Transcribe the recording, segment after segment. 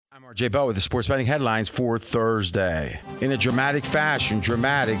I'm RJ Bell with the sports betting headlines for Thursday. In a dramatic fashion,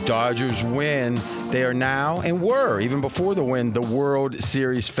 Dodgers win. They are now, and were, even before the win, the World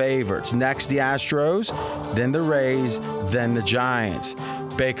Series favorites. Next, the Astros, then the Rays, then the Giants.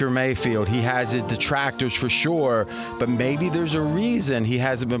 Baker Mayfield, he has his detractors for sure, but maybe there's a reason he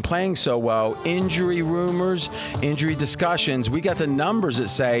hasn't been playing so well. Injury rumors, injury discussions. We got the numbers that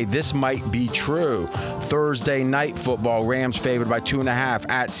say this might be true. Thursday night football, Rams favored by 2.5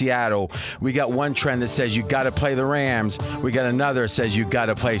 at Seattle. We got one trend that says you got to play the Rams. We got another that says you got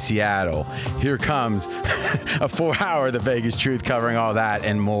to play Seattle. Here comes a 4-hour The Vegas Truth covering all that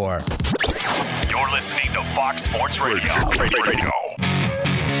and more. You're listening to Fox Sports Radio.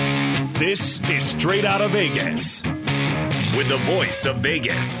 This is Straight Out of Vegas. With the voice of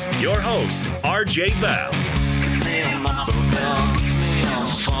Vegas, your host, RJ Bell. Give me a number, girl. Give me a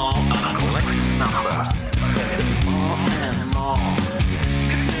phone. I collect numbers. More and more.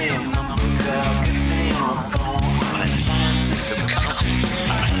 Give me a number, girl. Give me a phone. I'm a scientist of counting.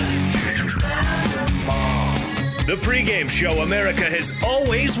 I tell you, more. The pregame show America has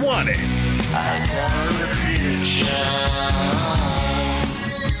always wanted. I tell the future.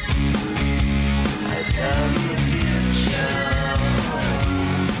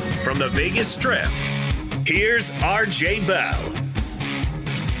 From the Vegas Strip, here's RJ Bell.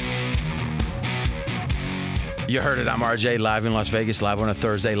 You heard it. I'm RJ, live in Las Vegas, live on a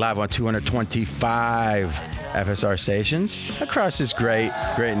Thursday, live on 225 FSR stations across this great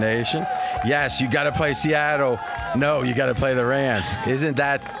nation. Yes, you got to play Seattle. No, you got to play the Rams. Isn't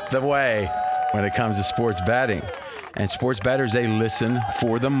that the way when it comes to sports betting? And sports bettors, they listen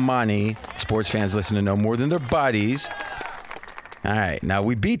for the money. Sports fans listen to no more than their buddies. All right, now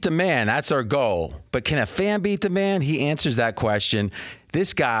we beat the man. That's our goal. But can a fan beat the man? He answers that question.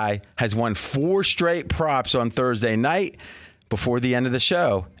 This guy has won 4 straight props on Thursday night before the end of the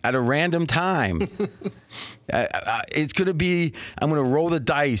show at a random time. It's going to be, I'm going to roll the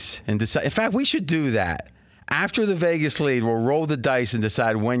dice and decide. In fact, we should do that. After the Vegas lead, we'll roll the dice and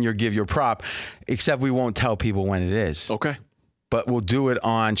decide when you give your prop, except we won't tell people when it is. Okay. But we'll do it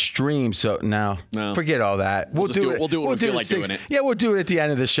on stream. So no, forget all that. We'll do it when we feel like doing it. Yeah, we'll do it at the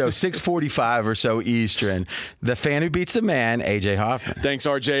end of the show, 6:45 or so Eastern. The fan who beats the man, AJ Hoffman. Thanks,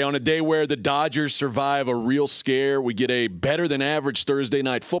 RJ. On a day where the Dodgers survive a real scare, we get a better than average Thursday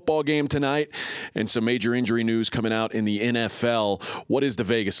night football game tonight, and some major injury news coming out in the NFL. What is the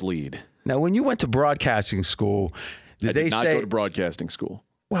Vegas lead? Now, when you went to broadcasting school, I did not go to broadcasting school.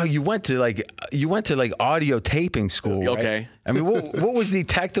 Well, you went to like audio taping school, right? Okay. I mean, what was the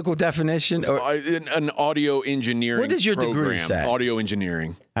technical definition? An audio engineering. What does your degree say? Audio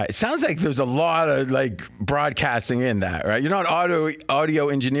engineering. It sounds like there's a lot of like broadcasting in that, right? You're not audio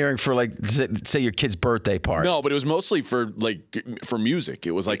engineering for like say your kid's birthday party. No, but it was mostly for music.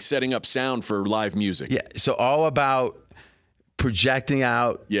 It was like setting up sound for live music. Yeah. So all about projecting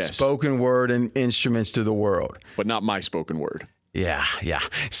out spoken word and instruments to the world. But not my spoken word. Yeah.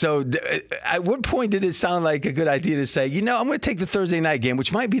 So at what point did it sound like a good idea to say, I'm going to take the Thursday night game,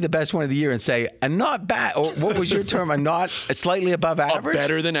 which might be the best one of the year, and say a not bad, or what was your term, a slightly above average? A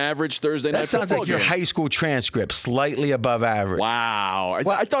better than average Thursday night football game. That sounds like your high school transcript, slightly above average. Wow. I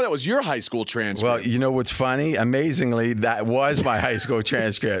thought that was your high school transcript. Well, you know what's funny? Amazingly, that was my high school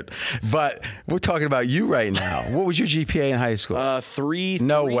transcript. But we're talking about you right now. What was your GPA in high school? 3.3,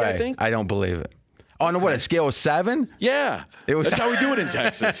 No way. I think. I don't believe it. On a scale of 7? Yeah. That's how we do it in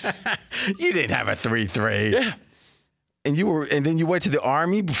Texas. You didn't have a 3.3. Yeah. And then you went to the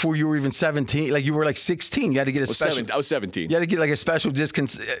Army before you were even 17. Like you were like 16. You had to get a special. I was 17. You had to get like a special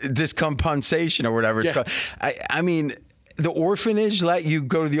discompensation or whatever it's called. I mean, the orphanage let you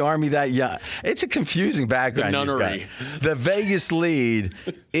go to the Army that young. It's a confusing background. The nunnery. The Vegas lead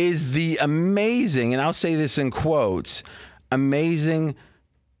is the amazing, and I'll say this in quotes, amazing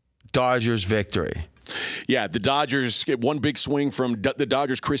Dodgers victory. Yeah, the Dodgers get one big swing from the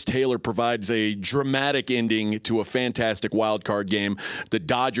Dodgers. Chris Taylor provides a dramatic ending to a fantastic wild card game. The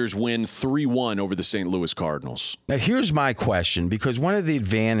Dodgers win 3-1 over the St. Louis Cardinals. Now, here's my question, because one of the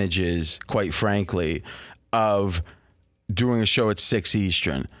advantages, quite frankly, of doing a show at 6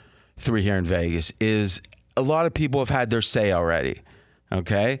 Eastern, 3 here in Vegas, is a lot of people have had their say already,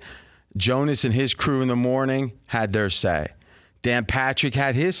 okay? Jonas and his crew in the morning had their say. Dan Patrick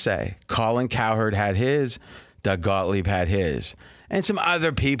had his say. Colin Cowherd had his. Doug Gottlieb had his. And some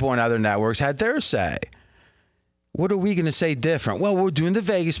other people on other networks had their say. What are we going to say different? Well, we're doing the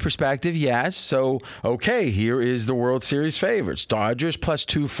Vegas perspective, yes. So, okay, here is the World Series favorites. Dodgers plus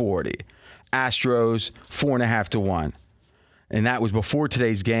 240. Astros 4.5 to 1. And that was before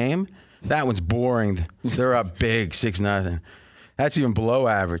today's game. That one's boring. They're up big, 6-0. That's even below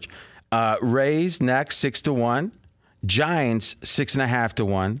average. Rays next 6-1. Giants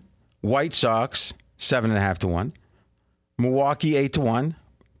 6.5-1. White Sox 7.5-1. Milwaukee 8-1.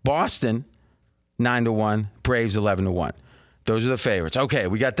 Boston 9-1. Braves 11-1. Those are the favorites. Okay,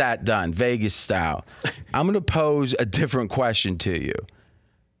 we got that done, Vegas style. I'm going to pose a different question to you.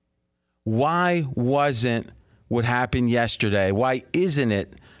 Why wasn't what happened yesterday, why isn't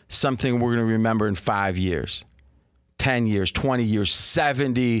it something we're going to remember in 5 years, 10 years, 20 years,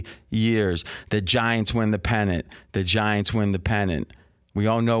 70 years? The Giants win the pennant. The Giants win the pennant. We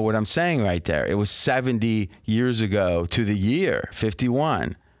all know what I'm saying right there. It was 70 years ago to the year,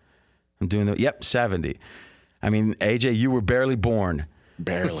 51. I'm doing 70. I mean, AJ, you were barely born.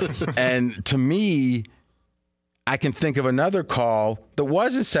 Barely. And to me, I can think of another call that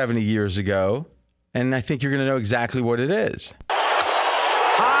wasn't 70 years ago, and I think you're going to know exactly what it is.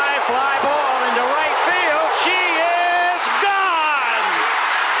 High fly ball into right field. She is gone.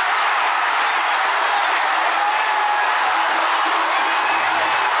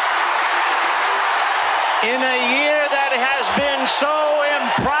 In a year that has been so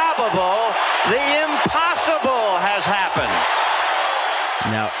improbable, the impossible has happened.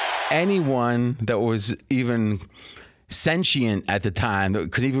 Now, anyone that was even sentient at the time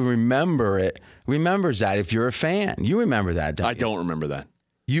that could even remember it remembers that. If you're a fan, you remember that. I don't remember that.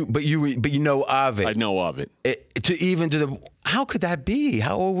 But you know of it. I know of it. How could that be?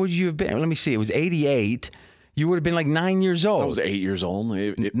 How old would you have been? Let me see. It was 88. You would have been like 9 years old. I was 8 years old.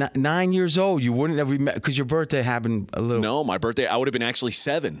 9 years old. You wouldn't have remembered because your birthday happened a little. No, my birthday. I would have been actually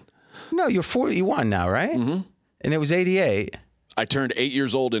 7. No, you're 41 now, right? Mm-hmm. And it was 88. I turned 8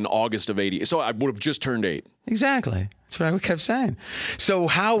 years old in August of 80. So I would have just turned 8. Exactly. That's what I kept saying. So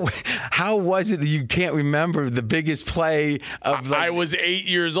how was it that you can't remember the biggest play of? I was 8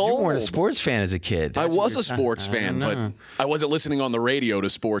 years old. You weren't a sports fan as a kid. I was a sports fan, but I wasn't listening on the radio to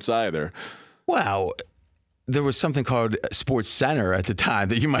sports either. Well, there was something called Sports Center at the time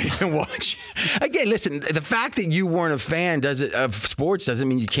that you might even watch. Again, listen, the fact that you weren't a fan of sports doesn't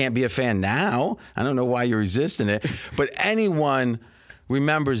mean you can't be a fan now. I don't know why you're resisting it. But anyone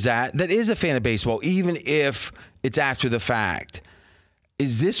remembers that is a fan of baseball, even if it's after the fact.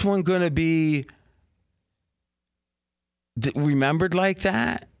 Is this one going to be remembered like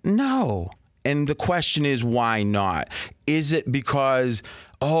that? No. And the question is, why not? Is it because,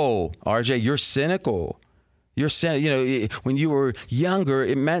 RJ, you're cynical? You're saying, when you were younger,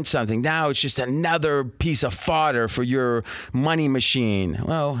 it meant something. Now it's just another piece of fodder for your money machine.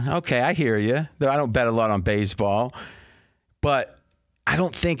 Well, okay, I hear you. Though I don't bet a lot on baseball, but I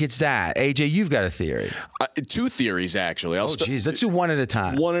don't think it's that. AJ, you've got a theory. 2 theories, actually. Let's do one at a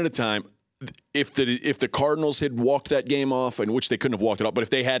time. One at a time. If the Cardinals had walked that game off, in which they couldn't have walked it off, but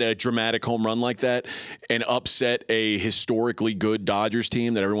if they had a dramatic home run like that and upset a historically good Dodgers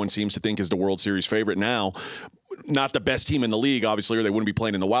team that everyone seems to think is the World Series favorite now, not the best team in the league, obviously, or they wouldn't be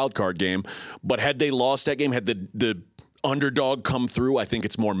playing in the wild card game, but had they lost that game, had the underdog come through, I think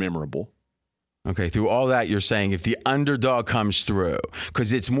it's more memorable. Okay, through all that, you're saying if the underdog comes through,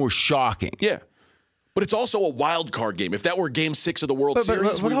 because it's more shocking. Yeah. But it's also a wild card game. If that were Game 6 of the World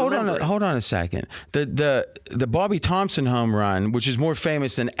Series, but hold on a second. The Bobby Thompson home run, which is more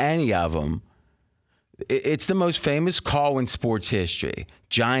famous than any of them, it's the most famous call in sports history.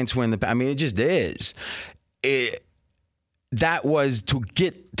 Giants win it just is. That was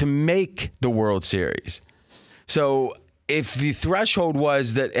to make the World Series. So if the threshold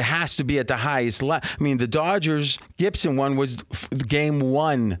was that it has to be at the highest level, the Dodgers, Gibson one was game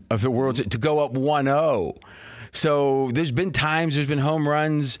 1 of the World Series to go up 1-0. So there's been home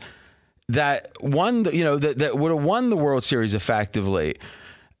runs that won, that would have won the World Series effectively.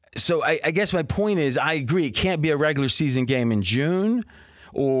 So I guess my point is, I agree, it can't be a regular season game in June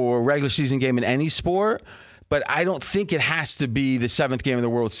or a regular season game in any sport. But I don't think it has to be the 7th game of the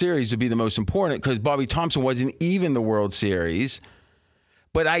World Series to be the most important, because Bobby Thompson wasn't even the World Series.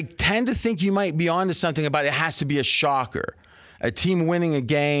 But I tend to think you might be onto something about it has to be a shocker. A team winning a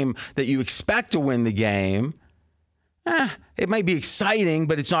game that you expect to win the game, it might be exciting,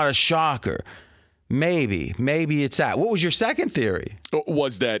 but it's not a shocker. Maybe it's that. What was your second theory?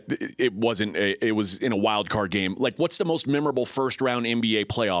 Was that it wasn't? It was in a wild card game. Like, what's the most memorable first round NBA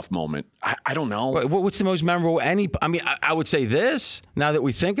playoff moment? I don't know. What's the most memorable? I would say this. Now that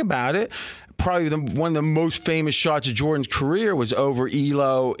we think about it, probably one of the most famous shots of Jordan's career was over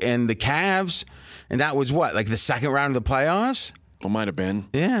Elo and the Cavs, and that was what, like the second round of the playoffs? It might have been.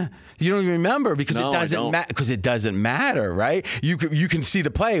 Yeah. You don't even remember because it doesn't matter. Because it doesn't matter, right? You can see the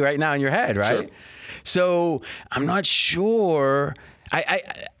play right now in your head, right? Sure. So I'm not sure.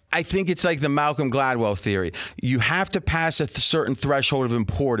 I think it's like the Malcolm Gladwell theory. You have to pass a certain threshold of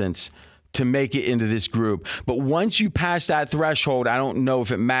importance to make it into this group. But once you pass that threshold, I don't know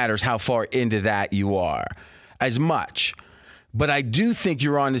if it matters how far into that you are as much. But I do think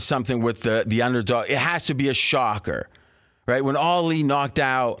you're on to something with the underdog. It has to be a shocker, right? When Ali knocked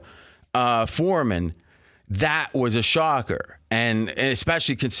out Foreman, that was a shocker. And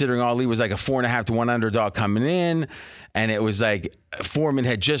especially considering Ali was like a 4.5 to 1 underdog coming in. And it was like Foreman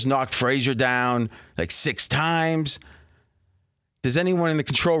had just knocked Frazier down like 6 times. Does anyone in the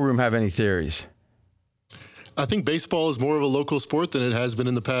control room have any theories? I think baseball is more of a local sport than it has been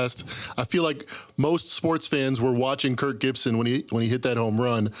in the past. I feel like most sports fans were watching Kirk Gibson when he hit that home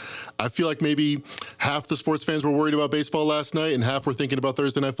run. I feel like maybe half the sports fans were worried about baseball last night and half were thinking about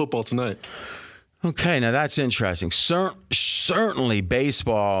Thursday Night Football tonight. Okay, now that's interesting. Certainly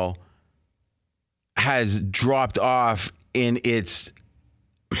baseball has dropped off in its,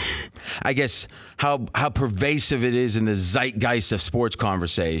 I guess, how pervasive it is in the zeitgeist of sports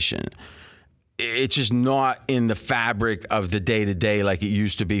conversation. It's just not in the fabric of the day-to-day like it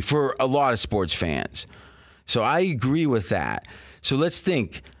used to be for a lot of sports fans. So I agree with that. So let's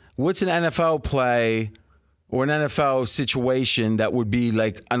think, what's an NFL play or an NFL situation that would be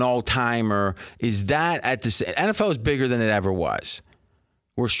like an all-timer? Is that at the NFL is bigger than it ever was.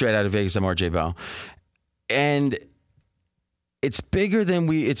 We're straight out of Vegas. I'm RJ Bell. And it's bigger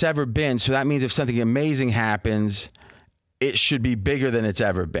than it's ever been. So that means if something amazing happens, it should be bigger than it's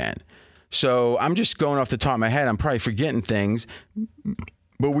ever been. So I'm just going off the top of my head. I'm probably forgetting things.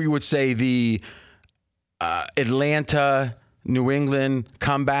 But we would say the Atlanta, New England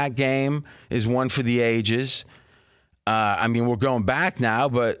comeback game is one for the ages. I mean, we're going back now,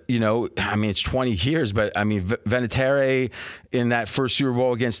 but, it's 20 years. But, Vinatieri in that first Super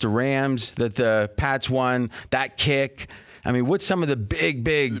Bowl against the Rams that the Pats won, that kick. What's some of the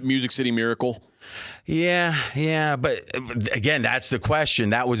big Music City Miracle? Yeah. But again, that's the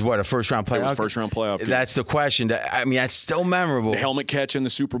question. That was what, a first-round playoff? It was first-round playoff game. That's the question. That's still memorable. The helmet catch in the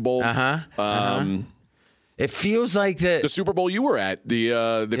Super Bowl. It feels like the Super Bowl you were at,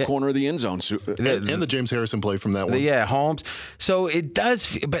 the corner of the end zone. And the James Harrison play from that one. Yeah, Holmes. So it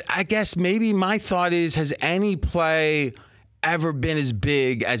does, but I guess maybe my thought is, has any play ever been as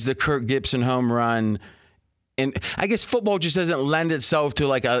big as the Kirk Gibson home run? And I guess football just doesn't lend itself to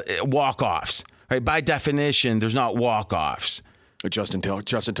like a walk-offs, right? By definition, there's not walk-offs. Justin Tucker,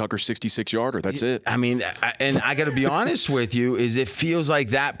 66-yarder. That's it. And I got to be honest with you, is it feels like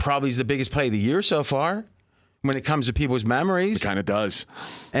that probably is the biggest play of the year so far when it comes to people's memories. It kind of does.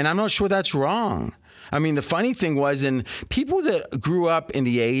 And I'm not sure that's wrong. The funny thing was, in people that grew up in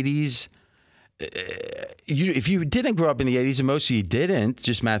the 80s, if you didn't grow up in the 80s, and most of you didn't,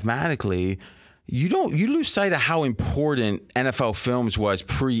 just mathematically, you lose sight of how important NFL Films was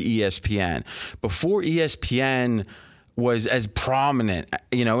pre-ESPN. Before ESPN was as prominent,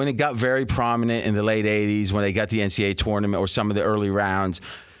 and it got very prominent in the late 80s when they got the NCAA tournament or some of the early rounds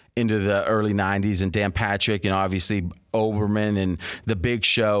into the early 90s, and Dan Patrick and obviously Oberman and The Big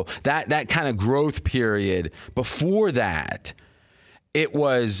Show, that kind of growth period. Before that, it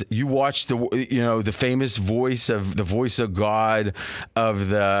was, you watched the famous voice of God of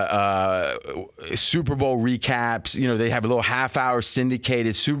the Super Bowl recaps. They have a little half-hour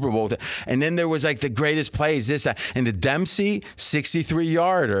syndicated Super Bowl. And then there was like the greatest plays, and the Dempsey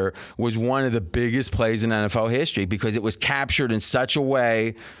 63-yarder was one of the biggest plays in NFL history because it was captured in such a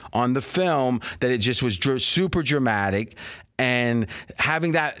way on the film that it just was super dramatic. And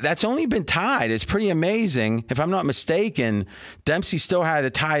having that's only been tied. It's pretty amazing. If I'm not mistaken, Dempsey still had to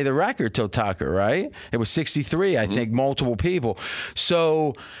tie the record till Tucker, right? It was 63, I think, multiple people.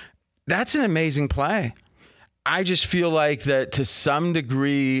 So that's an amazing play. I just feel like that to some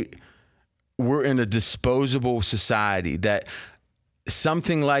degree, we're in a disposable society, that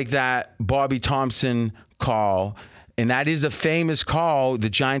something like that Bobby Thompson call, and that is a famous call, the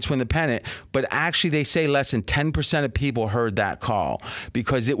Giants win the pennant, but actually they say less than 10% of people heard that call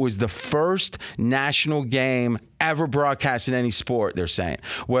because it was the first national game ever broadcast in any sport, they're saying.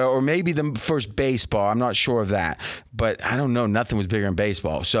 Well, or maybe the first baseball, I'm not sure of that, but I don't know, nothing was bigger than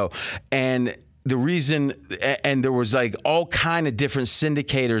baseball. So, and the reason, and there was like all kind of different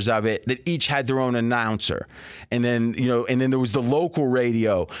syndicators of it that each had their own announcer. And then, and then there was the local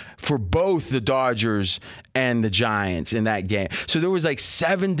radio for both the Dodgers and the Giants in that game. So there was like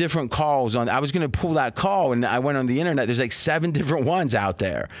 7 different calls on. I was going to pull that call, and I went on the internet. There's like 7 different ones out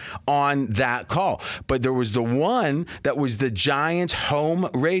there on that call. But there was the one that was the Giants home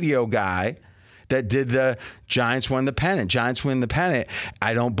radio guy that did the Giants won the pennant. Giants win the pennant.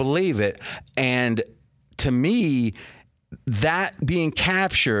 I don't believe it. And to me, that being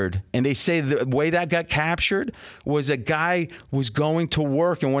captured, and they say the way that got captured was a guy was going to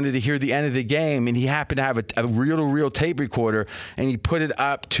work and wanted to hear the end of the game, and he happened to have a reel-to-reel tape recorder, and he put it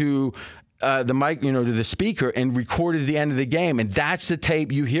up to the mic, to the speaker, and recorded the end of the game. And that's the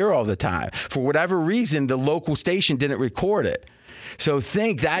tape you hear all the time. For whatever reason, the local station didn't record it. So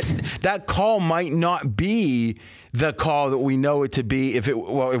think that call might not be the call that we know it to be. It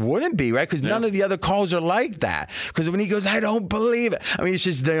wouldn't be, right? Because none of the other calls are like that. Because when he goes, I don't believe it. I mean, it's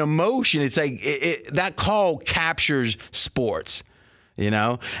just the emotion. It's like that call captures sports,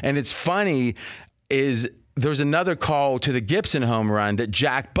 And it's funny is there's another call to the Gibson home run that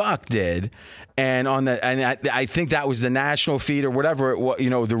Jack Buck did. And I think that was the national feed or whatever,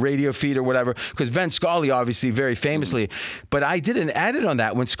 the radio feed or whatever, because Vin Scully obviously very famously. But I did an edit on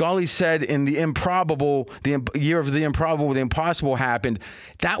that when Scully said in the year of the improbable, the impossible happened.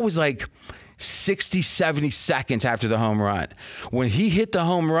 That was like 60, 70 seconds after the home run. When he hit the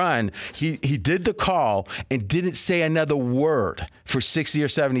home run, he did the call and didn't say another word for 60 or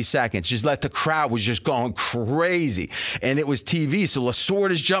 70 seconds. Just let the crowd was just going crazy. And it was TV, so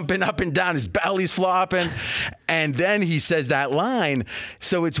Lasorda's jumping up and down, his belly's flopping. And then he says that line.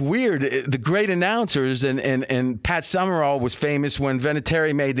 So it's weird. The great announcers, and Pat Summerall was famous when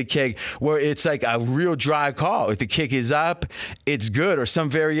Vinatieri made the kick, where it's like a real dry call. If the kick is up, it's good, or some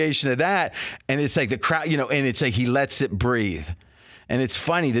variation of that. And it's like the crowd, and it's like he lets it breathe. And it's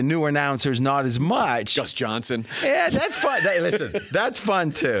funny, the new announcers, not as much. Gus Johnson. Yeah, that's fun. Listen, that's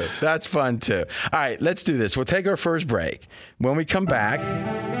fun too. That's fun too. All right, let's do this. We'll take our first break. When we come back,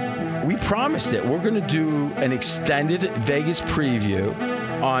 we promised it. We're going to do an extended Vegas preview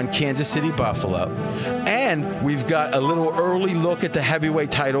on Kansas City Buffalo. And we've got a little early look at the heavyweight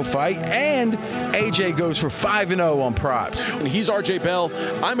title fight. And AJ goes for 5-0 on props. And he's RJ Bell.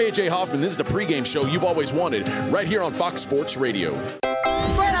 I'm AJ Hoffman. This is the pregame show you've always wanted, right here on Fox Sports Radio.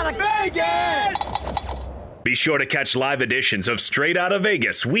 Straight out of Vegas! Be sure to catch live editions of Straight Outta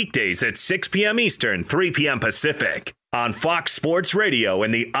Vegas weekdays at 6 p.m. Eastern, 3 p.m. Pacific on Fox Sports Radio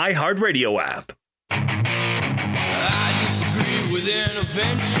and the iHeartRadio app. I disagree with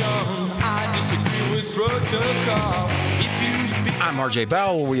intervention. I disagree with protocol. If you speak, I'm RJ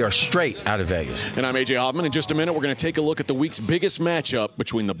Bell. We are straight out of Vegas. And I'm AJ Hoffman. In just a minute, we're going to take a look at the week's biggest matchup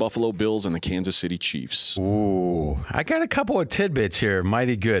between the Buffalo Bills and the Kansas City Chiefs. Ooh, I got a couple of tidbits here.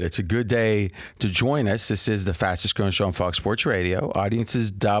 Mighty good. It's a good day to join us. This is the fastest growing show on Fox Sports Radio.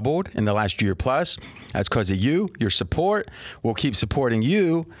 Audiences doubled in the last year plus. That's because of you, your support. We'll keep supporting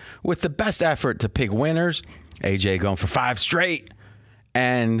you with the best effort to pick winners. AJ going for 5 straight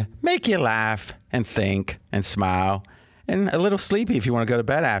and make you laugh and think and smile and a little sleepy if you want to go to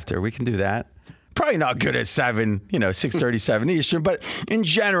bed after. We can do that. Probably not good at 6:37 Eastern, but in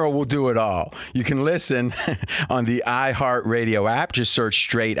general, we'll do it all. You can listen on the iHeartRadio app. Just search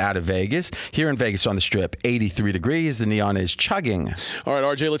Straight Out of Vegas. Here in Vegas on the Strip, 83 degrees. The neon is chugging. All right,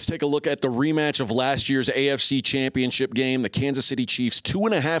 RJ, let's take a look at the rematch of last year's AFC Championship game. The Kansas City Chiefs,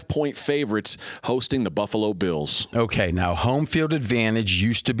 2.5-point favorites, hosting the Buffalo Bills. Okay, now home field advantage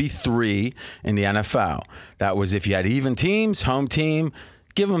used to be 3 in the NFL. That was if you had even teams, home team,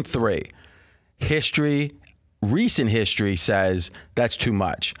 give them 3. Recent history says that's too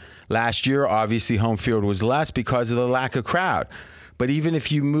much. Last year, obviously, home field was less because of the lack of crowd. But even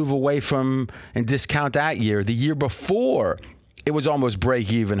if you move away from and discount that year, the year before, it was almost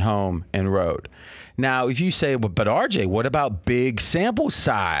break-even home and road. Now, if you say, but RJ, what about big sample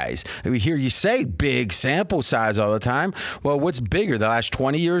size? We hear you say big sample size all the time. Well, what's bigger, the last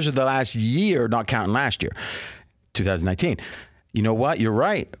 20 years or the last year, not counting last year, 2019? You know what? You're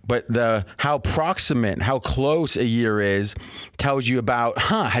right. But how proximate, how close a year is tells you about,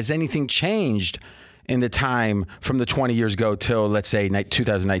 has anything changed in the time from the 20 years ago till, let's say,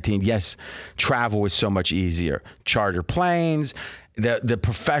 2019? Yes, travel is so much easier. Charter planes, the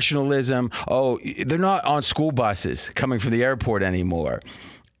professionalism. Oh, they're not on school buses coming from the airport anymore.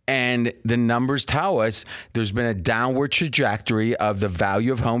 And the numbers tell us there's been a downward trajectory of the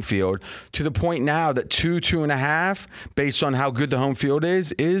value of home field to the point now that 2.5, based on how good the home field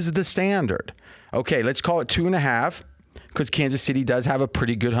is the standard. Okay, let's call it 2.5 because Kansas City does have a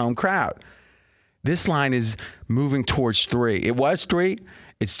pretty good home crowd. This line is moving towards 3. It was 3.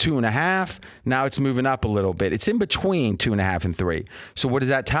 It's 2.5. Now it's moving up a little bit. It's in between 2.5 and 3. So what does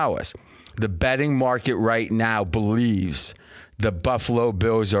that tell us? The betting market right now believes the Buffalo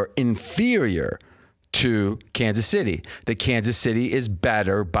Bills are inferior to Kansas City. The Kansas City is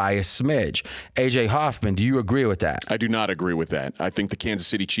better by a smidge. AJ Hoffman, do you agree with that? I do not agree with that. I think the Kansas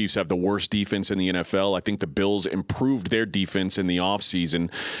City Chiefs have the worst defense in the NFL. I think the Bills improved their defense in the offseason,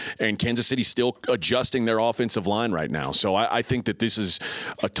 and Kansas City's still adjusting their offensive line right now. So I think that this is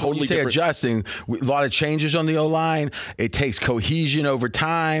a totally When you say different. adjusting, a lot of changes on the O-line. It takes cohesion over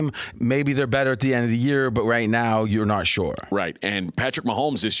time. Maybe they're better at the end of the year, but right now you're not sure. Right. And Patrick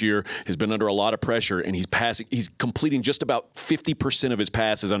Mahomes this year has been under a lot of pressure, and he's completing just about 50% of his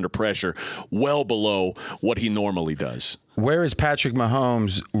passes under pressure, well below what he normally does. Where is Patrick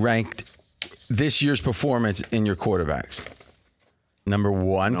Mahomes ranked this year's performance in your quarterbacks? Number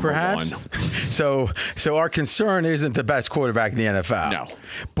one, perhaps? So our concern isn't the best quarterback in the NFL. No.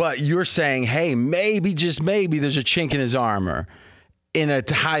 But you're saying, hey, maybe, just maybe, there's a chink in his armor. In a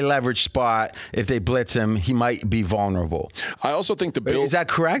high leverage spot, if they blitz him, he might be vulnerable. I also think the Bills. Is that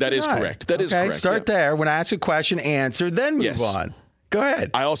correct? That is correct. That is correct. Start there. When I ask a question, answer, then move on. Go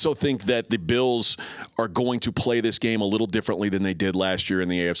ahead. I also think that the Bills are going to play this game a little differently than they did last year in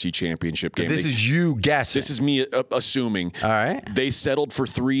the AFC Championship game. This is you guessing. This is me assuming. All right. They settled for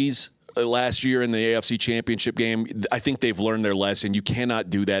threes last year in the AFC Championship game. I think they've learned their lesson. You cannot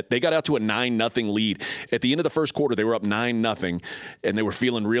do that. They got out to a 9-0 lead. At the end of the first quarter, they were up 9-0, and they were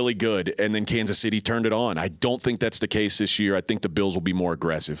feeling really good, and then Kansas City turned it on. I don't think that's the case this year. I think the Bills will be more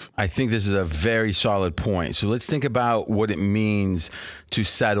aggressive. I think this is a very solid point. So let's think about what it means to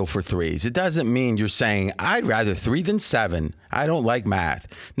settle for threes. It doesn't mean you're saying, I'd rather 3 than 7. I don't like math.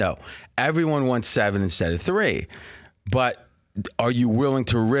 No, everyone wants 7 instead of 3. But are you willing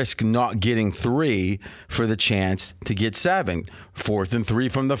to risk not getting 3 for the chance to get 7? 4th and 3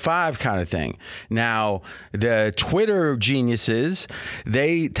 from the 5 kind of thing. Now, the Twitter geniuses,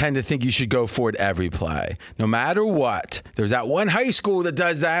 they tend to think you should go for it every play, no matter what. There's that one high school that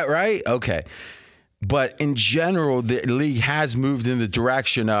does that, right? Okay. But in general, the league has moved in the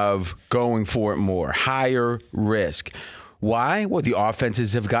direction of going for it more, higher risk. Why? Well, the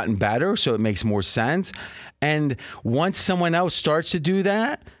offenses have gotten better, so it makes more sense. And once someone else starts to do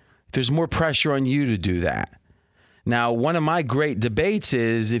that, there's more pressure on you to do that. Now, one of my great debates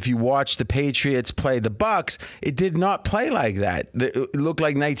is if you watch the Patriots play the Bucks, it did not play like that. It looked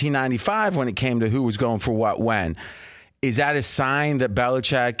like 1995 when it came to who was going for what when. Is that a sign that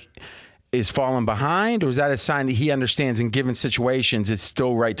Belichick is falling behind, or is that a sign that he understands in given situations it's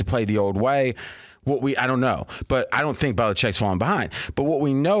still right to play the old way? I don't know, but I don't think Belichick's falling behind. But what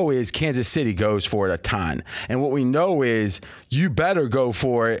we know is Kansas City goes for it a ton. And what we know is you better go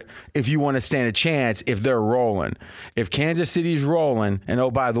for it if you want to stand a chance if they're rolling. If Kansas City's rolling, and oh,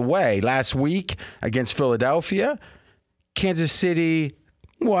 by the way, last week against Philadelphia, Kansas City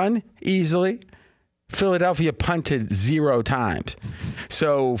won easily. Philadelphia punted 0 times.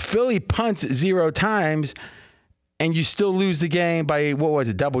 So Philly punts 0 times, and you still lose the game by, what was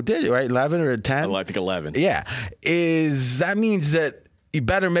it, double digit, right? 11 or 10? I think 11. Yeah. That means that you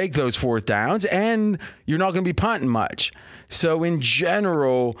better make those 4th downs, and you're not going to be punting much. So in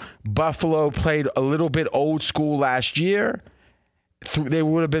general, Buffalo played a little bit old school last year. They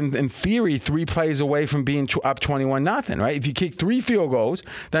would have been, in theory, 3 plays away from being up 21-0, right? If you kick 3 field goals,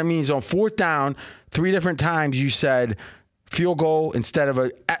 that means on 4th down, 3 different times you said field goal instead of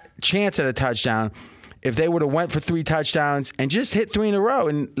a chance at a touchdown. If they would have went for 3 touchdowns and just hit 3 in a row,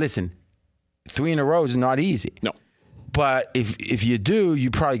 and listen, 3 in a row is not easy. No. But if you do,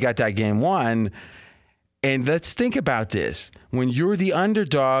 you probably got that game won. And let's think about this. When you're the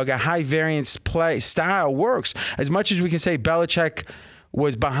underdog, a high variance play style works. As much as we can say Belichick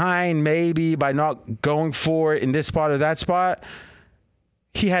was behind maybe by not going for it in this spot or that spot,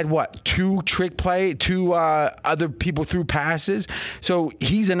 he had, 2 trick play, 2 other people threw passes. So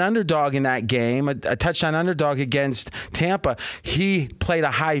he's an underdog in that game, a touchdown underdog against Tampa. He played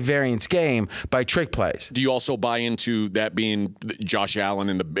a high variance game by trick plays. Do you also buy into that being Josh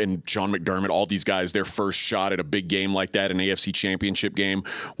Allen and Sean McDermott, all these guys, their first shot at a big game like that, an AFC Championship game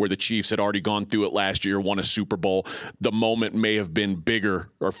where the Chiefs had already gone through it last year, won a Super Bowl? The moment may have been bigger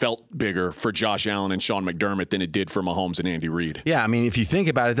or felt bigger for Josh Allen and Sean McDermott than it did for Mahomes and Andy Reid. Yeah, I mean, if you think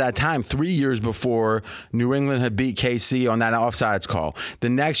about it, at that time, 3 years before, New England had beat KC on that offsides call. The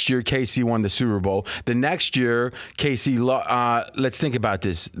next year, KC won the Super Bowl. The next year, KC, let's think about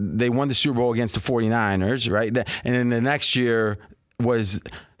this. They won the Super Bowl against the 49ers, right? And then the next year was...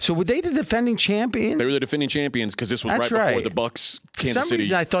 So were they the defending champions? They were the defending champions because this was before the Bucks, Kansas City. For some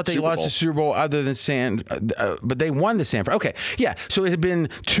reason, I thought they lost the Super Bowl other than but they won the Sanford. Okay, yeah. So it had been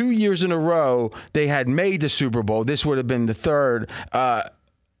 2 years in a row they had made the Super Bowl. This would have been the third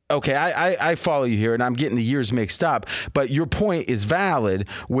okay, I follow you here, and I'm getting the years mixed up. But your point is valid,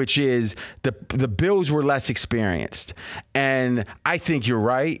 which is the Bills were less experienced, and I think you're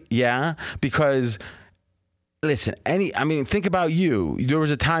right. Yeah, because. Listen, think about you. There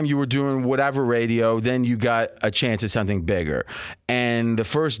was a time you were doing whatever radio, then you got a chance at something bigger. And the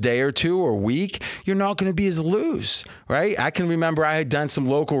first day or two or week, you're not going to be as loose, right? I can remember I had done some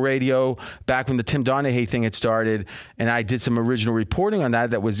local radio back when the Tim Donahue thing had started, and I did some original reporting on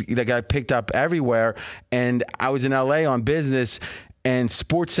that got picked up everywhere. And I was in LA on business, and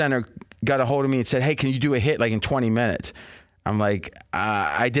SportsCenter got a hold of me and said, hey, can you do a hit like in 20 minutes? I'm like,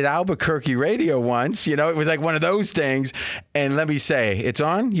 I did Albuquerque radio once, it was like one of those things. And let me say, it's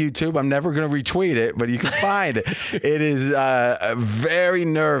on YouTube. I'm never going to retweet it, but you can find it. It is very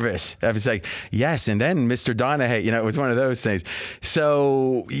nervous. I was like, yes. And then Mr. Donahue, it was one of those things.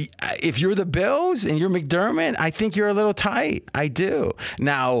 So if you're the Bills and you're McDermott, I think you're a little tight. I do.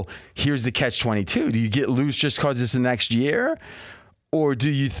 Now, here's the catch-22. Do you get loose just because it's the next year? Or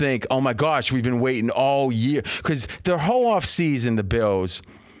do you think, oh, my gosh, we've been waiting all year? Because their whole offseason, the Bills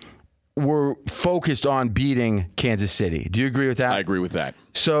were focused on beating Kansas City. Do you agree with that? I agree with that.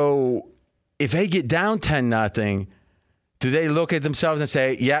 So if they get down 10-0, do they look at themselves and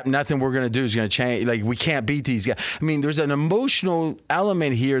say, yep, nothing we're going to do is going to change? Like, we can't beat these guys. I mean, there's an emotional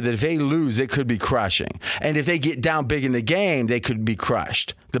element here that if they lose, it could be crushing. And if they get down big in the game, they could be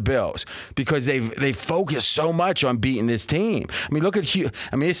crushed, the Bills, because they focus so much on beating this team. I mean, look at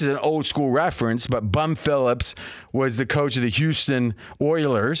this is an old school reference, but Bum Phillips was the coach of the Houston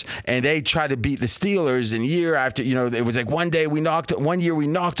Oilers, and they tried to beat the Steelers. And year after, it was like one year we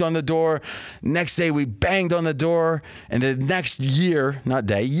knocked on the door, next day we banged on the door, and the next year,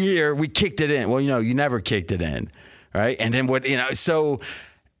 we kicked it in. Well, you never kicked it in, right? And then so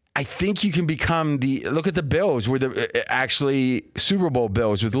I think you can become look at the Bills, were the actually Super Bowl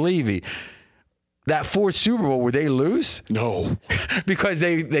Bills with Levy. That fourth Super Bowl, were they lose? No. Because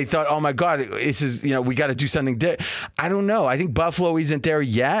they thought, oh my God, this is, we got to do something different. I don't know. I think Buffalo isn't there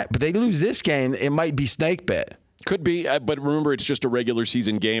yet, but they lose this game, it might be snake bit. Could be, but remember, it's just a regular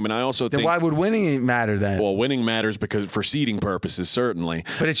season game, and I also think... Then why would winning matter then? Well, winning matters because for seeding purposes, certainly.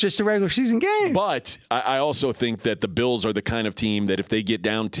 But it's just a regular season game. But I also think that the Bills are the kind of team that if they get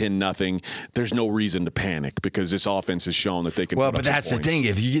down 10-0, there's no reason to panic because this offense has shown that they can. Well, but that's the thing.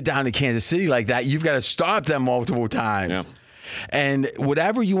 If you get down to Kansas City like that, you've got to stop them multiple times. Yeah. And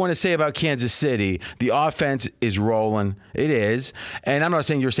whatever you want to say about Kansas City, the offense is rolling. It is. And I'm not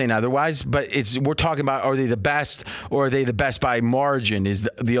saying you're saying otherwise, but we're talking about, are they the best or are they the best by margin is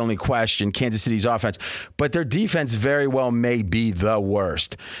the only question, Kansas City's offense. But their defense very well may be the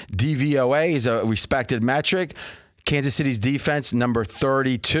worst. DVOA is a respected metric. Kansas City's defense, number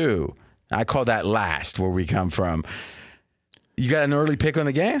 32. I call that last where we come from. You got an early pick on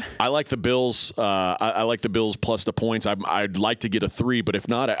the game? I like the Bills. I like the Bills plus the points. I'd like to get a 3, but if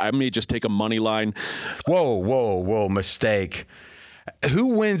not, I may just take a money line. Whoa, mistake. Who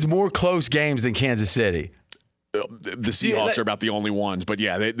wins more close games than Kansas City? The Seahawks are about the only ones, but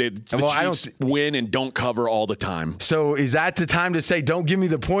yeah, the Chiefs win and don't cover all the time. So is that the time to say, don't give me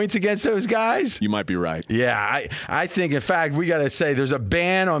the points against those guys? You might be right. Yeah, I think, in fact, we got to say there's a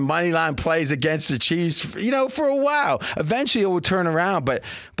ban on moneyline plays against the Chiefs, for a while. Eventually it will turn around, but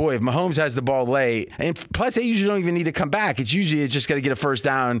boy, if Mahomes has the ball late, and plus they usually don't even need to come back. It's just got to get a first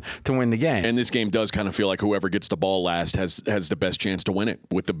down to win the game. And this game does kind of feel like whoever gets the ball last has the best chance to win it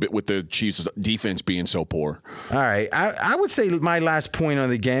with the Chiefs' defense being so poor. All right. I would say my last point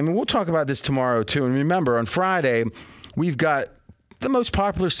on the game, and we'll talk about this tomorrow too. And remember, on Friday, we've got the most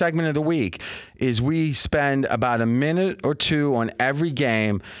popular segment of the week is we spend about a minute or two on every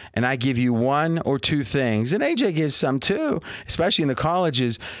game, and I give you one or two things, and AJ gives some too, especially in the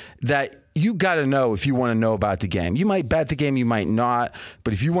colleges, that you got to know if you want to know about the game. You might bet the game, you might not,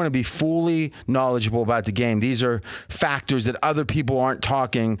 but if you want to be fully knowledgeable about the game, these are factors that other people aren't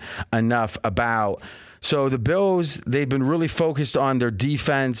talking enough about. So the Bills, they've been really focused on their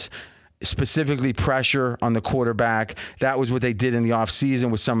defense, specifically pressure on the quarterback. That was what they did in the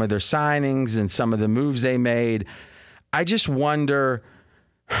offseason with some of their signings and some of the moves they made. I just wonder,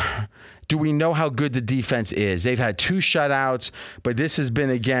 do we know how good the defense is? They've had 2 shutouts, but this has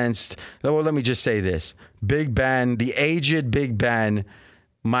been against, well, let me just say this. Big Ben, the aged Big Ben,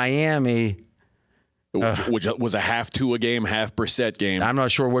 Miami. Which was a half Tua game, half Brissett game. I'm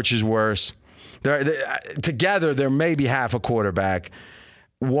not sure which is worse. Together, they're maybe half a quarterback.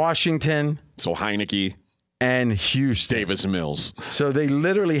 Washington. So Heineke. And Houston. Davis Mills. So they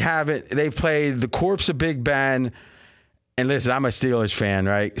literally have it. They played the corpse of Big Ben. And listen, I'm a Steelers fan,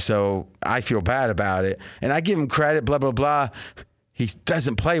 right? So I feel bad about it. And I give him credit, blah, blah, blah. he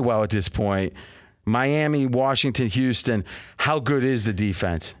doesn't play well at this point. Miami, Washington, Houston. How good is the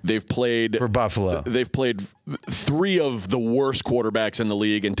defense? They've played for Buffalo. They've played 3 of the worst quarterbacks in the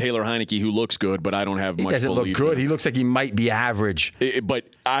league, and Taylor Heineke, who looks good, but I don't have much belief. He doesn't look good. He looks like he might be average.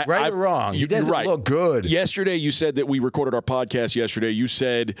 Right or wrong? He doesn't look good. Yesterday, you said that we recorded our podcast yesterday. You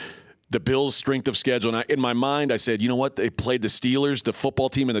said the Bills' strength of schedule. And in my mind, I said, you know what? They played the Steelers, the football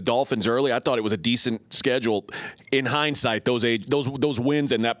team, and the Dolphins early. I thought it was a decent schedule. In hindsight, those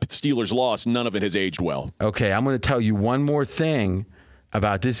wins and that Steelers loss, none of it has aged well. Okay, I'm going to tell you one more thing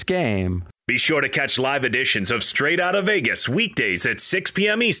about this game. Be sure to catch live editions of Straight Outta Vegas weekdays at 6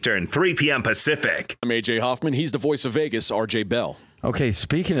 p.m. Eastern, 3 p.m. Pacific. I'm A.J. Hoffman. He's the voice of Vegas, R.J. Bell. Okay,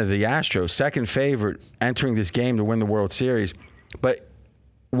 speaking of the Astros, second favorite entering this game to win the World Series. But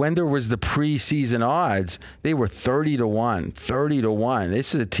when there was the preseason odds, they were 30-1, 30-1.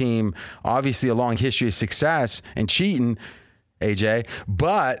 This is a team, obviously a long history of success and cheating, AJ.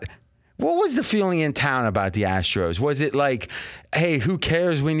 But what was the feeling in town about the Astros? Was it like, hey, who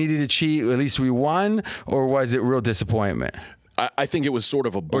cares? We needed to cheat. At least we won. Or was it real disappointment? I think it was sort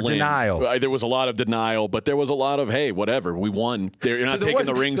of a blend. Or denial. There was a lot of denial, but there was a lot of, hey, whatever, we won. You're not taking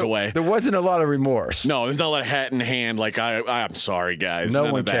the rings away. There wasn't a lot of remorse. No, there's not a lot of hat in hand. Like, I'm sorry, guys.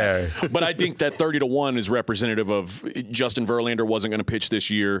 No one cared. But I think that 30-1 is representative of Justin Verlander wasn't going to pitch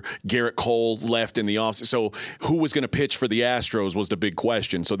this year. Garrett Cole left in the offseason. So who was going to pitch for the Astros was the big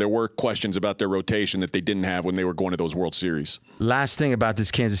question. So there were questions about their rotation that they didn't have when they were going to those World Series. Last thing about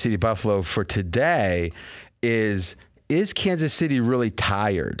this Kansas City Buffalo for today is Kansas City really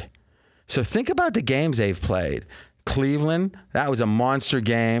tired? So think about the games they've played. Cleveland, that was a monster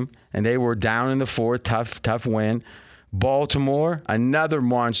game, and they were down in the fourth, tough win. Baltimore, another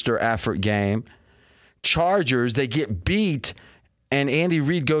monster effort game. Chargers, they get beat, and Andy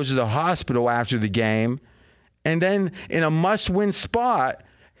Reid goes to the hospital after the game. And then in a must-win spot,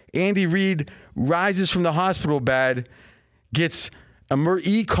 Andy Reid rises from the hospital bed, gets a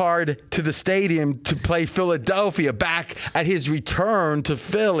E-card to the stadium to play Philadelphia back at his return to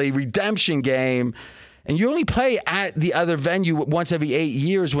Philly redemption game. And you only play at the other venue once every 8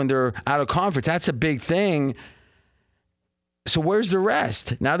 years when they're out of conference. That's a big thing. So where's the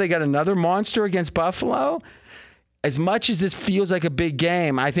rest? Now they got another monster against Buffalo. As much as it feels like a big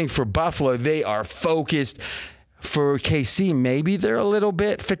game, I think for Buffalo, they are focused. For KC, maybe they're a little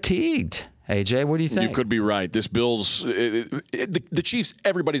bit fatigued. AJ, what do you think? You could be right. This Bills, the Chiefs,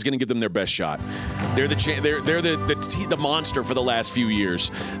 everybody's going to give them their best shot. They're the monster for the last few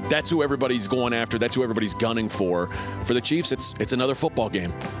years. That's who everybody's going after. That's who everybody's gunning for. For the Chiefs, it's another football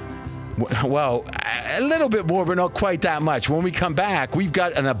game. Well, a little bit more, but not quite that much. When we come back, we've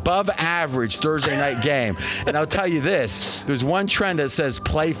got an above-average Thursday night game. And I'll tell you this. There's one trend that says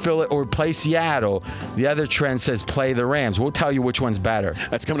play Philly or play Seattle. The other trend says play the Rams. We'll tell you which one's better.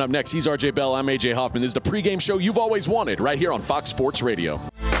 That's coming up next. He's RJ Bell. I'm AJ Hoffman. This is the pregame show you've always wanted right here on Fox Sports Radio.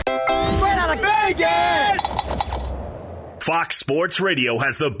 Straight out of Vegas! Fox Sports Radio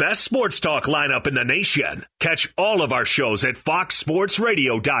has the best sports talk lineup in the nation. Catch all of our shows at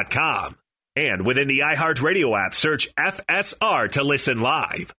foxsportsradio.com. And within the iHeartRadio app, search FSR to listen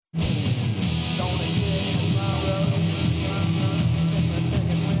live.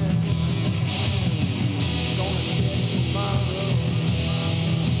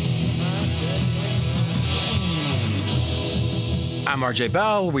 I'm RJ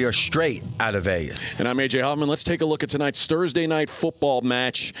Bell. We are straight out of Vegas. And I'm AJ Hoffman. Let's take a look at tonight's Thursday night football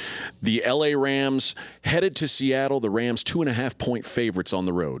match. The LA Rams headed to Seattle. The Rams 2.5-point favorites on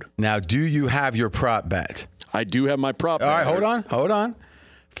the road. Now, do you have your prop bet? I do have my prop bet. All right, hold on.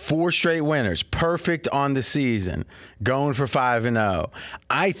 4 straight winners. Perfect on the season. Going for 5-0.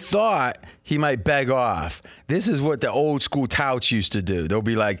 I thought he might beg off. This is what the old school touts used to do. They'll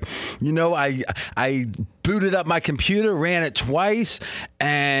be like, you know, I booted up my computer, ran it twice,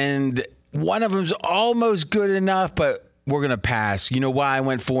 and one of them's almost good enough, but we're going to pass. You know why I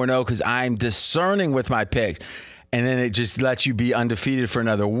went 4-0? Because I'm discerning with my picks. And then it just lets you be undefeated for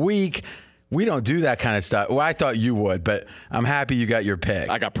another week. We don't do that kind of stuff. Well, I thought you would, but I'm happy you got your pick.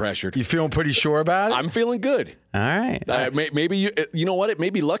 I got pressured. You feeling pretty sure about it? I'm feeling good. All right. Maybe you know what? It may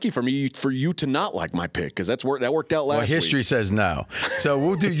be lucky for you to not like my pick because that worked out last week. Well, history says no. So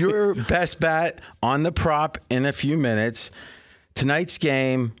we'll do your best bet on the prop in a few minutes. Tonight's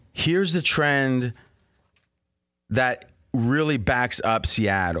game, here's the trend that really backs up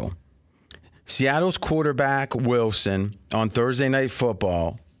Seattle. Seattle's quarterback, Wilson, on Thursday Night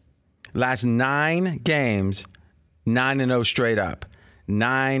Football, last 9 games, 9-0 straight up.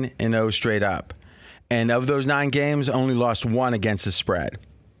 9-0 straight up. And of those 9 games, only lost 1 against the spread.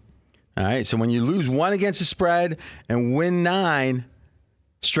 All right, so when you lose 1 against the spread and win 9,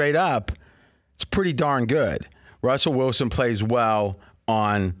 straight up, it's pretty darn good. Russell Wilson plays well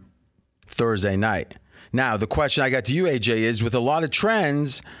on Thursday night. Now, the question I got to you, AJ, is with a lot of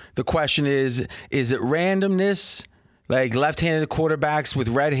trends, the question is it randomness? Like left-handed quarterbacks with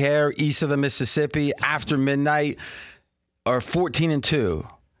red hair east of the Mississippi after midnight are 14-2.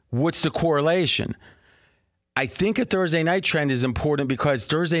 What's the correlation? I think a Thursday night trend is important because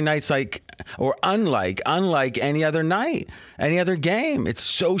Thursday night's unlike any other night, any other game. It's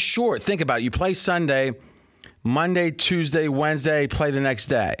so short. Think about it. You play Sunday, Monday, Tuesday, Wednesday, play the next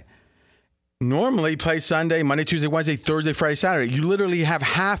day. Normally play Sunday, Monday, Tuesday, Wednesday, Thursday, Friday, Saturday. You literally have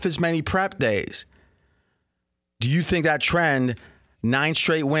half as many prep days. Do you think that trend, 9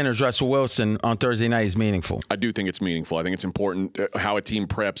 straight winners, Russell Wilson on Thursday night, is meaningful? I do think it's meaningful. I think it's important how a team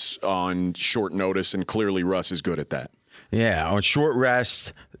preps on short notice, and clearly Russ is good at that. Yeah, on short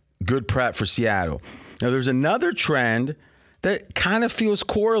rest, good prep for Seattle. Now, there's another trend that kind of feels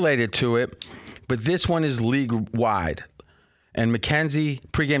correlated to it, but this one is league-wide. And McKenzie,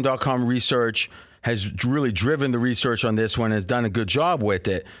 pregame.com research, has really driven the research on this one and has done a good job with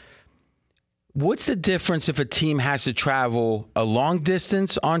it. What's the difference if a team has to travel a long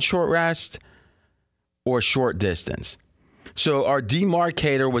distance on short rest or short distance? So our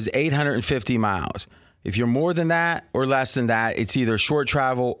demarcator was 850 miles. If you're more than that or less than that, it's either short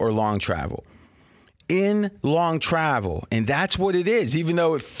travel or long travel. In long travel, and that's what it is, even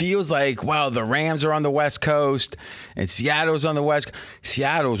though it feels like, well, the Rams are on the West Coast and Seattle's on the West.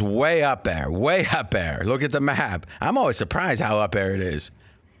 Seattle's way up there, way up there. Look at the map. I'm always surprised how up there it is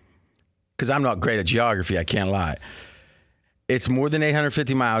because I'm not great at geography, I can't lie. It's more than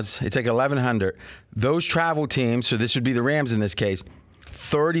 850 miles. It's like 1,100. Those travel teams, so this would be the Rams in this case,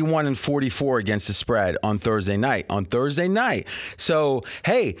 31-44 against the spread on Thursday night. So,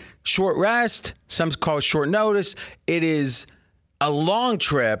 hey, short rest, some call it short notice. It is a long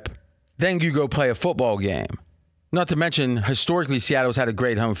trip, then you go play a football game. Not to mention, historically, Seattle's had a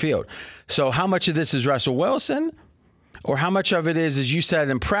great home field. So how much of this is Russell Wilson? Or how much of it is, as you said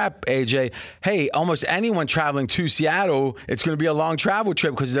in prep, AJ, hey, almost anyone traveling to Seattle, it's going to be a long travel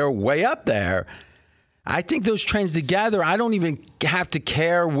trip because they're way up there. I think those trends together, I don't even have to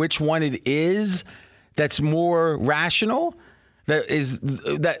care which one it is that's more rational,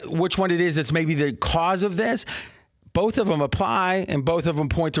 which one it is that's maybe the cause of this. Both of them apply and both of them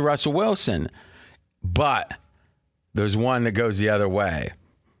point to Russell Wilson. But there's one that goes the other way.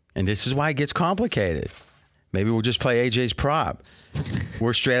 And this is why it gets complicated. Maybe we'll just play AJ's prop.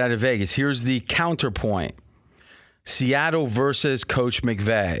 We're straight out of Vegas. Here's the counterpoint. Seattle versus Coach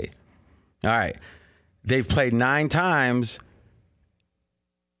McVay. All right. They've played 9 times,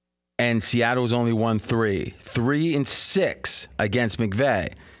 and Seattle's only won 3. 3-6 against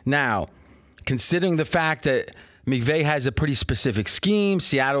McVay. Now, considering the fact that McVay has a pretty specific scheme,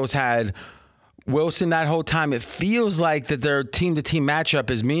 Seattle's had Wilson that whole time, it feels like that their team-to-team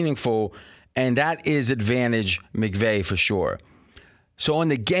matchup is meaningful, and that is advantage McVay for sure. So on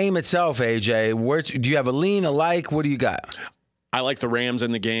the game itself, AJ, do you have a lean, a like? What do you got? I like the Rams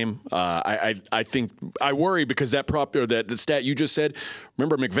in the game. I think I worry because that prop or that the stat you just said.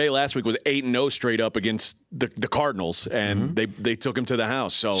 Remember, McVay last week was 8-0 straight up against the Cardinals, and they took him to the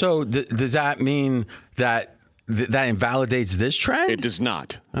house. So does that mean that that invalidates this trend? It does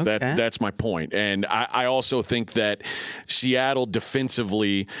not. Okay. That's my point. And I also think that Seattle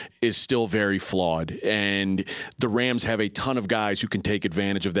defensively is still very flawed. And the Rams have a ton of guys who can take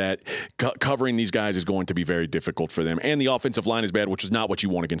advantage of that. Covering these guys is going to be very difficult for them. And the offensive line is bad, which is not what you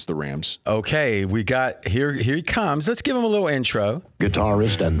want against the Rams. Okay, we got here he comes. Let's give him a little intro.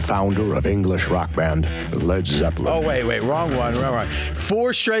 Guitarist and founder of English rock band Led Zeppelin. Oh, wait, wrong one.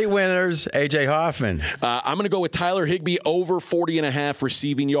 4 straight winners, AJ Hoffman. I'm going to go with Tyler Higbee over 40.5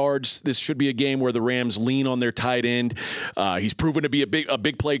 receiving yards. This should be a game where the Rams lean on their tight end. He's proven to be a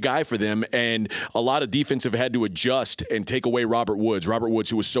big play guy for them, and a lot of defense have had to adjust and take away Robert Woods,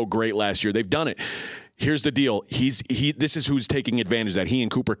 who was so great last year. They've done it. Here's the deal. This is who's taking advantage of that. He and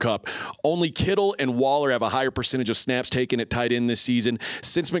Cooper Kupp. Only Kittle and Waller have a higher percentage of snaps taken at tight end this season.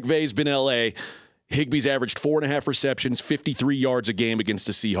 Since McVay's been in L.A., Higbee's averaged 4.5 receptions, 53 yards a game against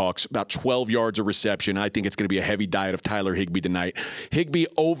the Seahawks, about 12 yards a reception. I think it's going to be a heavy diet of Tyler Higbee tonight. Higbee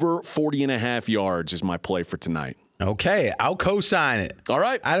over 40.5 yards is my play for tonight. Okay, I'll co-sign it. All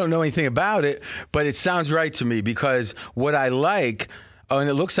right. I don't know anything about it, but it sounds right to me because what I like, and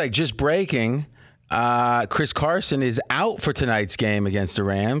it looks like just breaking, Chris Carson is out for tonight's game against the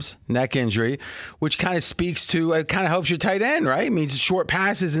Rams, neck injury, which kind of speaks to, it kind of helps your tight end, right? It means short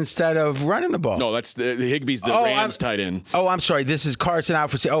passes instead of running the ball. No, that's the Higbee's the Rams tight end. Oh, I'm sorry. This is Carson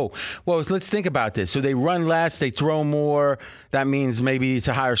out for, well, let's think about this. So they run less, they throw more. That means maybe it's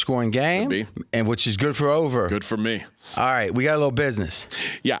a higher scoring game, Could be. and which is good for over. Good for me. All right, we got a little business.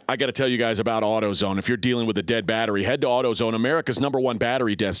 Yeah, I got to tell you guys about AutoZone. If you're dealing with a dead battery, head to AutoZone, America's #1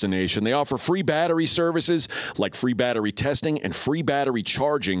 battery destination. They offer free battery services like free battery testing and free battery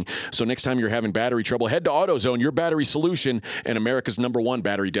charging. So next time you're having battery trouble, head to AutoZone, your battery solution, and America's #1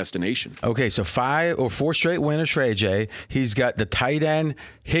 battery destination. Okay, so 5 or 4 straight winners for AJ. He's got the tight end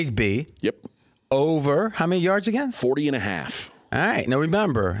Higbee. Yep. Over how many yards again? 40.5. All right. Now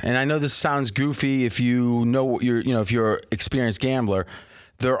remember, and I know this sounds goofy if you know what if you're an experienced gambler,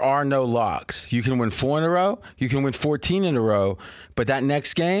 there are no locks. You can win 4 in a row, you can win 14 in a row, but that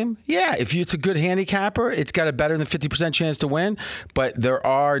next game, if it's a good handicapper, it's got a better than 50% chance to win, but there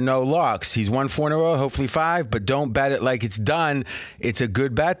are no locks. He's won 4 in a row, hopefully 5, but don't bet it like it's done. It's a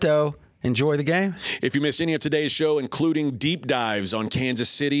good bet though. Enjoy the game. If you missed any of today's show, including deep dives on Kansas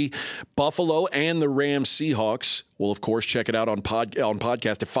City, Buffalo, and the Rams Seahawks, well, of course, check it out on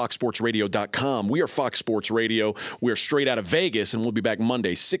podcast at foxsportsradio.com. We are Fox Sports Radio. We are straight out of Vegas, and we'll be back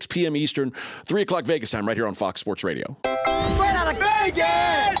Monday, 6 p.m. Eastern, 3 o'clock Vegas time, right here on Fox Sports Radio. Straight out of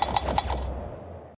Vegas!